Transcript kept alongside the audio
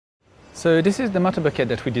So this is the motor bucket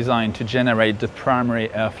that we designed to generate the primary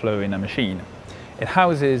airflow in a machine. It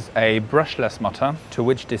houses a brushless motor to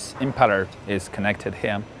which this impeller is connected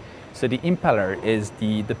here. So the impeller is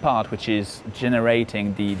the part which is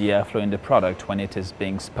generating the airflow in the product when it is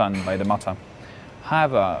being spun by the motor.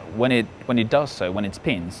 However, when it does so, when it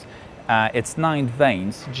spins, its 9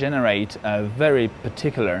 vanes generate a very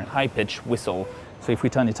particular high-pitched whistle. So if we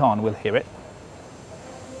turn it on, we'll hear it.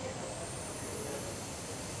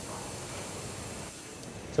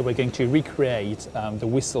 So we're going to recreate the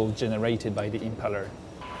whistle generated by the impeller.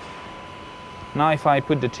 Now if I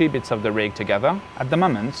put the 2 bits of the rig together, at the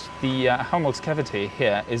moment the helmholtz cavity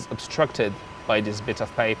here is obstructed by this bit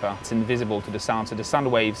of paper. It's invisible to the sound, so the sound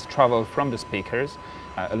waves travel from the speakers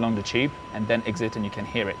along the tube and then exit and you can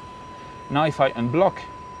hear it. Now if I unblock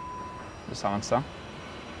the silencer,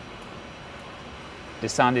 the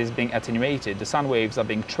sound is being attenuated. The sound waves are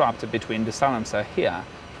being trapped between the silencer here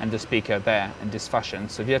and the speaker there in this fashion,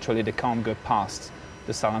 so virtually they can't go past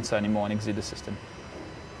the silencer anymore and exit the system.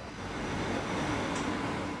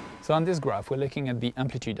 So on this graph we're looking at the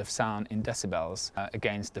amplitude of sound in decibels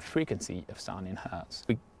against the frequency of sound in hertz.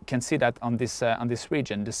 We can see that on this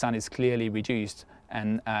region the sound is clearly reduced,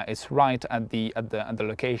 and it's right at the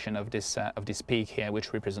location of this peak here,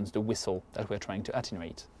 which represents the whistle that we're trying to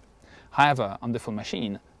attenuate. However, on the full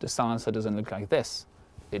machine the silencer doesn't look like this.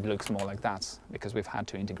 It looks more like that because we've had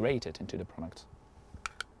to integrate it into the product.